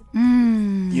taking it.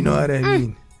 You know what I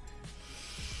mean?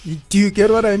 Do you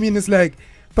get what I mean? It's like,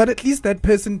 but at least that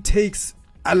person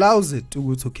allows it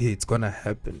to, it's okay, it's gonna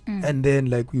happen. And then,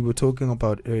 like we were talking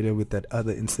about earlier with that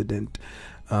other incident,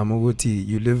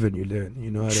 you live and you learn. You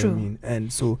know what True. I mean?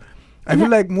 And so I feel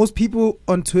like most people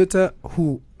on Twitter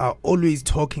who are always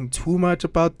talking too much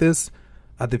about this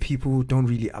are the people who don't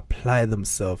really apply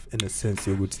themselves in a sense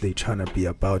in which they're trying to be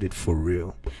about it for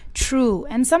real. True.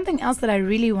 And something else that I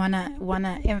really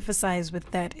wanna emphasize with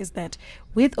that is that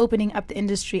with opening up the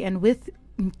industry and with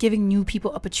giving new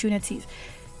people opportunities,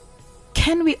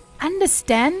 can we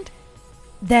understand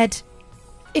that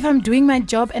if I'm doing my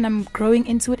job and I'm growing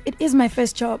into it, it is my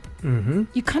first job.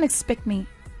 You can't expect me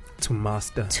To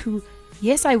master.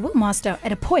 Yes, I will master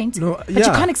at a point, No, but yeah. you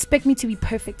can't expect me to be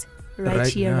perfect right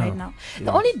here, right now. Yeah.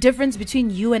 The only difference between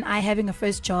you and I having a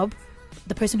first job,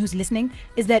 the person who's listening,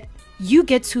 is that you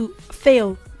get to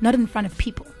fail not in front of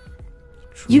people.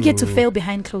 You get to True. fail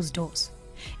behind closed doors,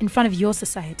 in front of your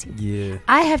society. Yeah.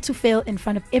 I have to fail in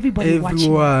front of everybody watching.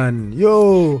 Everyone.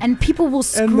 Yo. And people will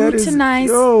And that is- scrutinize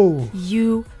yo.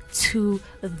 you to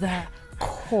the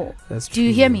core. That's Do you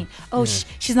true. hear me? Oh, Yeah.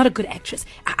 she's not a good actress.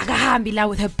 I got Hambila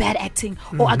with her bad acting.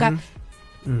 Or I got...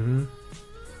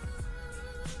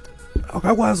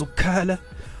 Awukakwazi ukukhala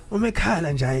uma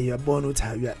ekhala nje uyabona ukuthi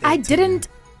hayi uya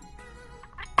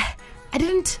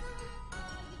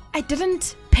I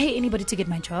didn't pay anybody to get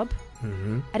my job.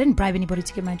 I didn't bribe anybody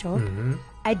to get my job.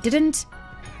 I didn't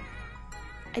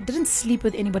sleep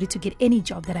with anybody to get any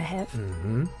job that I have.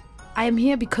 I am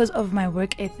here because of my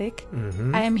work ethic.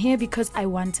 Mm-hmm. I am here because I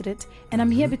wanted it. And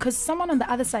I'm here because someone on the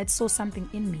other side saw something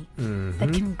in me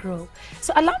that can grow.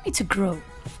 So allow me to grow.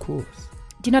 Of course.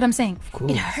 Do you know what I'm saying? Of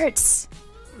course. It hurts.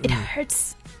 It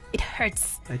hurts. It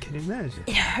hurts. I can imagine.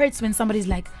 It hurts when somebody's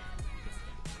like,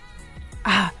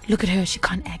 look at her, she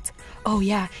can't act. Oh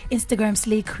yeah, Instagram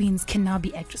slay queens can now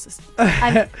be actresses.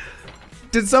 Has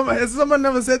someone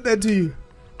never said that to you?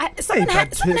 Someone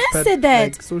has said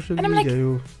that. Like social and I'm media,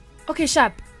 like, okay,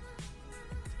 Sharp.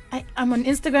 I'm on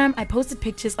Instagram. I posted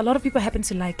pictures. A lot of people happen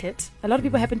to like it. A lot of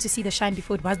people happen to see the shine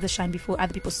before it was the shine before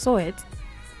other people saw it.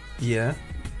 Yeah.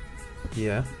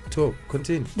 Talk.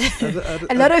 Continue.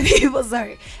 A lot of people.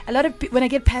 Sorry. A lot of when I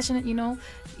get passionate, you know,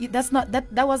 that's not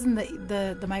that wasn't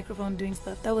the microphone doing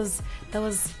stuff. That was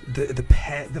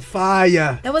the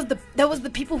fire. That was the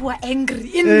people who are angry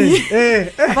in me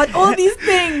about all these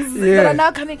things that are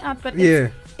now coming out. But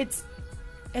it's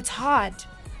hard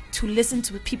to listen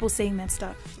to people saying that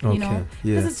stuff, you know,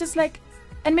 because it's just like,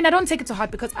 I mean, I don't take it to heart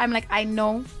because I'm like, I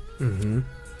know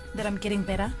that I'm getting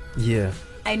better. Yeah,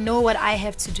 I know what I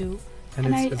have to do,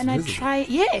 and I try.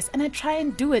 Yes, and I try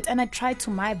and do it, and I try to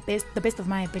the best of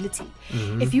my ability.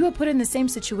 If you were put in the same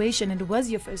situation and it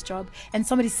was your first job, and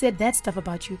somebody said that stuff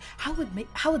about you, how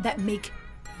would that make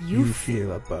you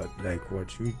feel about like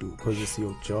what you do? Because it's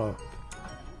your job.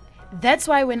 That's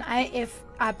why when I F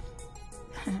up.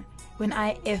 When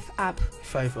I F up.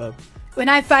 5 up. When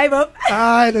I 5 up.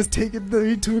 Let's take it.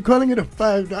 We're calling it a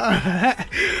 5 now.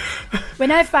 When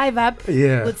I 5 up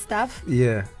with stuff.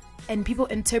 Yeah. And people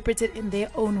interpret it in their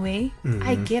own way.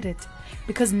 I get it.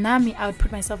 Because Nami, I would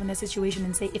put myself in that situation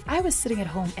and say, if I was sitting at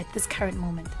home at this current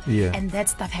moment and that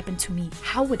stuff happened to me,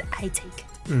 how would I take it?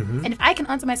 And if I can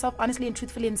answer myself honestly and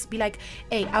truthfully and be like,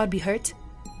 hey, I would be hurt.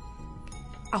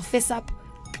 I'll fess up.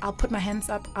 I'll put my hands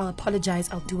up. I'll apologize.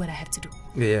 I'll do what I have to do.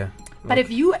 Yeah. But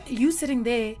if you sitting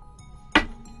there,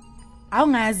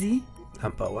 awungazi,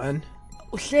 number 1,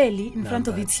 uhleli in front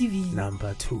of the TV.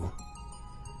 Number 2,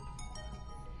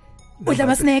 udla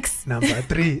ama snacks. Number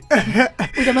 3,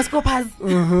 udla ama scopas.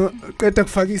 Qeda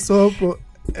kufaka isopo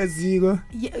eziko.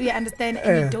 You understand,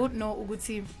 and you don't know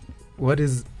ukuthi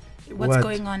what's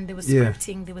going on. There was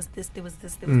scripting, there was this, there was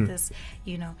this,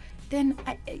 you know. Then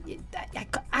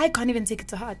I can't even take it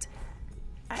to heart.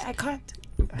 I can't.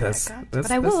 But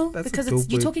I will, because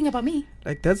you're talking about me.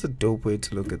 Like, that's a dope way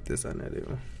to look at this,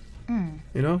 Anelio.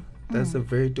 You know, that's a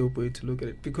very dope way to look at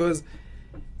it. Because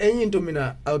I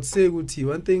would say, Uti,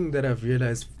 one thing that I've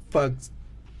realized, fucked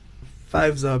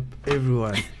 5s up,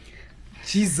 everyone.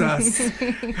 Jesus.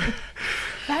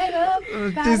 5 up.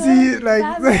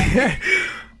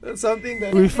 Something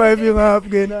that we're 5ing up,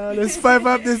 now. Let's 5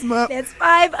 up this month. Let's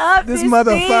 5 up this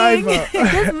mother thing. 5er.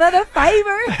 This mother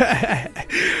 5er.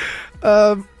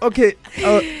 Okay.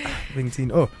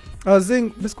 I was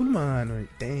saying,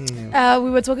 damn. We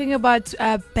were talking about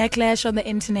backlash on the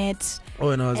internet.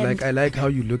 And I was like, I like how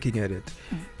you're looking at it,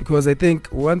 because I think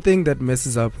one thing that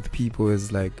messes up with people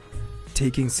is like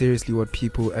taking seriously what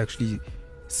people actually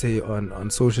say on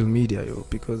social media,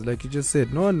 because like you just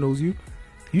said, no one knows you.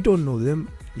 You don't know them.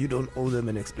 You don't owe them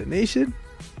an explanation.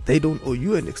 They don't owe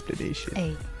you an explanation.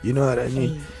 Ay. You know what I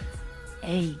mean?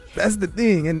 Ay. That's the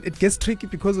thing, and it gets tricky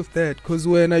because of that. Because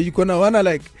when you're gonna wanna,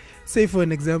 like, say for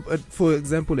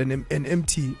example, an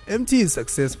MT is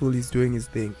successful, he's doing his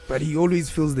thing, but he always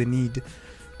feels the need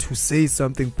to say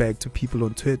something back to people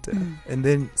on Twitter, and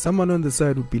then someone on the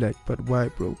side would be like, "But why,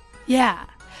 bro?" Yeah.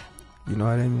 You know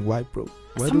what I mean? Why, bro?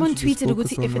 Why Someone tweeted,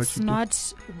 if it's not,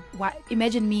 why,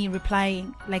 imagine me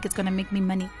replying like it's gonna make me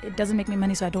money. It doesn't make me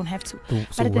money, so I don't have to.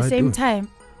 But at the same time,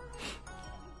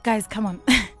 guys, come on.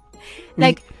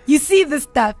 Like, you see this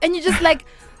stuff and you're just like,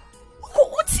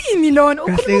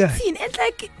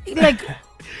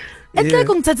 it's like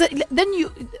then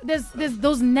there's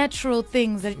those natural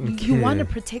things that you want to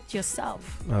protect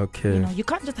yourself. Okay. You know, you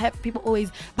can't just have people always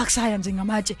now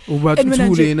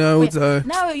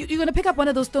you're gonna pick up one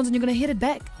of those stones and you're gonna hit it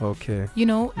back. Okay. You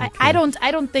know, okay. I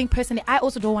don't think personally, I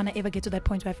also don't want to ever get to that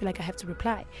point where I feel like I have to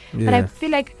reply. But I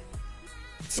feel like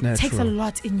it takes a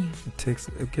lot in you. It takes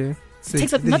So it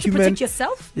takes not to protect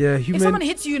yourself. Yeah, if someone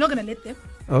hits you, you're not gonna let them.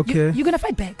 Okay. You're gonna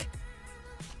fight back.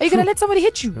 Are you gonna let somebody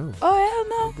hit you? No. Oh hell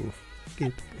no.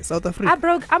 South Africa.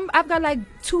 I've got like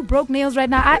 2 broke nails right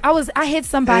now. I hit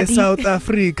somebody. South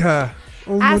Africa.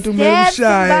 I stabbed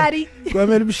somebody.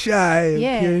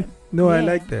 Okay. No, I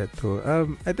like that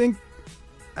though. I think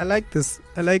I like this.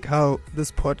 I like how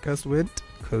this podcast went,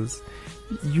 because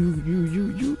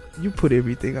you put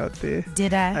everything out there.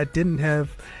 Did I? I didn't have.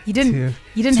 You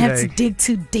didn't have to dig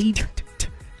too deep.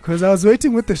 Because I was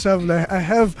waiting with the shovel. I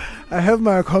have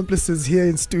my accomplices here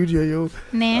in studio, yo.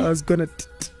 Nah. I was gonna,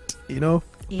 you know.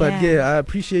 But yeah, I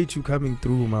appreciate you coming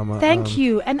through, Mama. Thank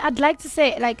you. And I'd like to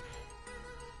say, like,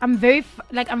 I'm very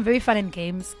fun in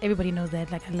games. Everybody knows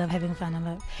that. Like, I love having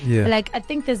fun. Yeah. Like, I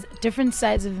think there's different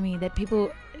sides of me that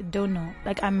people don't know.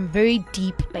 Like, I'm very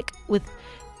deep, like, with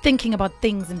thinking about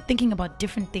things and thinking about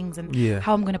different things and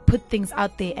how I'm gonna put things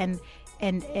out there.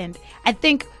 And I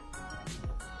think,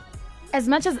 as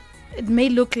much as it may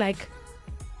look like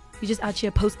you're just out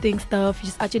here posting stuff, you're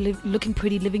just out here looking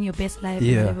pretty, living your best life,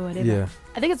 whatever. Yeah.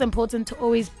 I think it's important to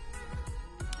always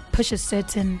push a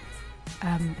certain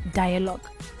dialogue.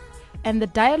 And the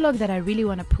dialogue that I really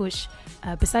want to push,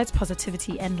 besides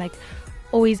positivity and like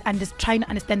always trying to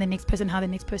understand the next person, how the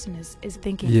next person is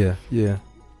thinking. Yeah.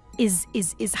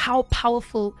 Is how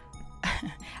powerful.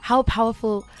 How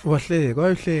powerful. Why?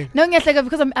 No,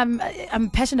 because I'm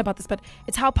passionate about this, but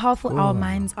it's how powerful our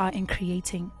minds are in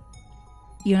creating.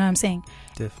 You know what I'm saying?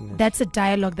 Definitely. That's a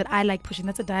dialogue that I like pushing.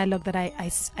 That's a dialogue that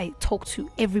I talk to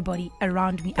everybody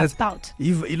around me about.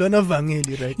 Ilona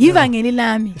Vangeli, right? Ivangeli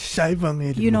lami. Shy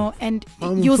Vangeli. You know, and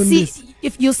you'll see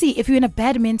if you're in a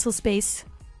bad mental space,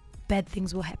 bad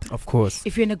things will happen. Of course.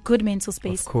 If you're in a good mental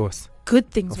space, of course,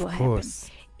 good things will happen.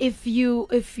 If you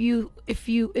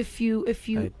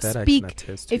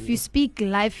speak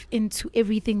life into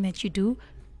everything that you do,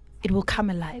 it will come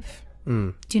alive.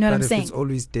 Do you know what I'm saying? It's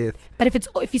always death. But if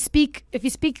you speak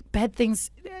bad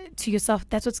things to yourself,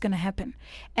 that's what's gonna happen.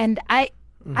 And I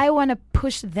want to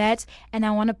push that, and I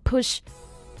want to push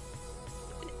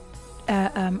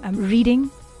reading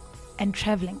and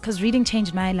traveling, because reading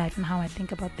changed my life and how I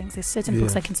think about things. There's certain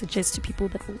books I can suggest to people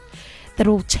that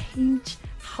will change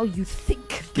how you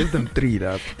think. Give them 3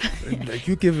 up. Like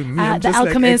you giving me. The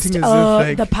Alchemist,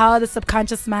 The Power of the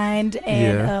Subconscious Mind,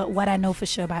 and What I Know for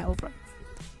Sure by Oprah.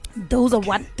 Those are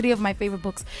 3 of my favorite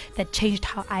books that changed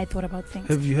how I thought about things.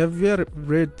 Have you ever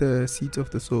read The Seat of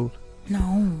the Soul?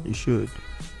 No. You should.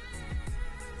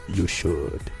 You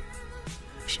should.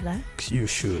 Should I? You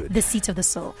should. The Seat of the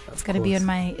Soul. It's going to be on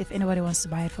my, if anybody wants to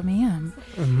buy it for me.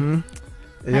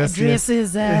 My address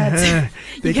is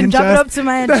you can drop it up to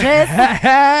my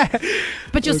address.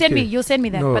 But you'll send me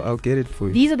that. No, but I'll get it for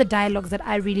you. These are the dialogues that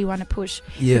I really want to push.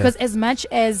 Yeah. Because as much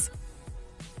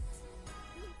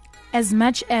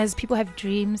as people have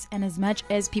dreams, and as much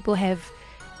as people have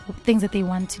things that they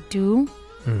want to do,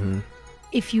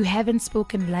 if you haven't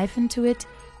spoken life into it,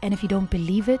 and if you don't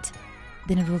believe it,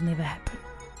 then it will never happen.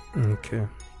 Okay.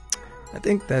 I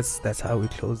think that's how we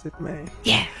close it, man.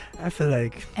 Yeah. I feel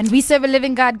like. And we serve a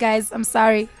living God, guys. I'm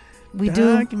sorry. We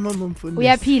do.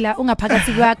 Uyaphila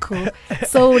ungaphakathi kwakho.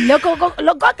 So lokho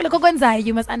kwenzayo,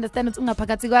 you must understand it's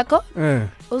ungaphakathi kwakho.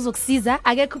 Uzokusiza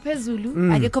akekho phezulu,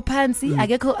 akekho phansi,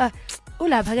 akekho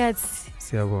ula phakathi.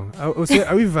 Siyabonga.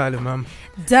 Awivale mama.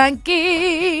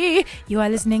 Donkey. You are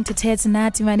listening to Ted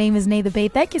Tonight. My name is Nay the Bay.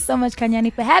 Thank you so much,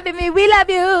 Kanyani, for having me. We love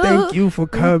you. Thank you for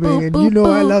coming. And you know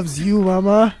I loves you,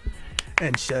 mama.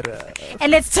 And shut up.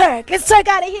 And let's twerk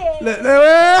out of here.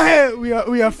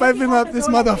 We are fiving up this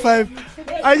mother 5.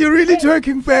 Are you really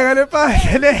twerking, Peg?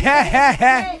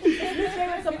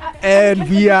 And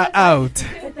we are out.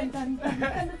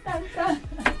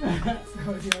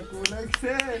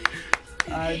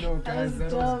 I know, guys.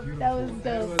 That was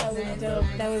beautiful.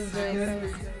 That was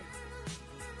dope.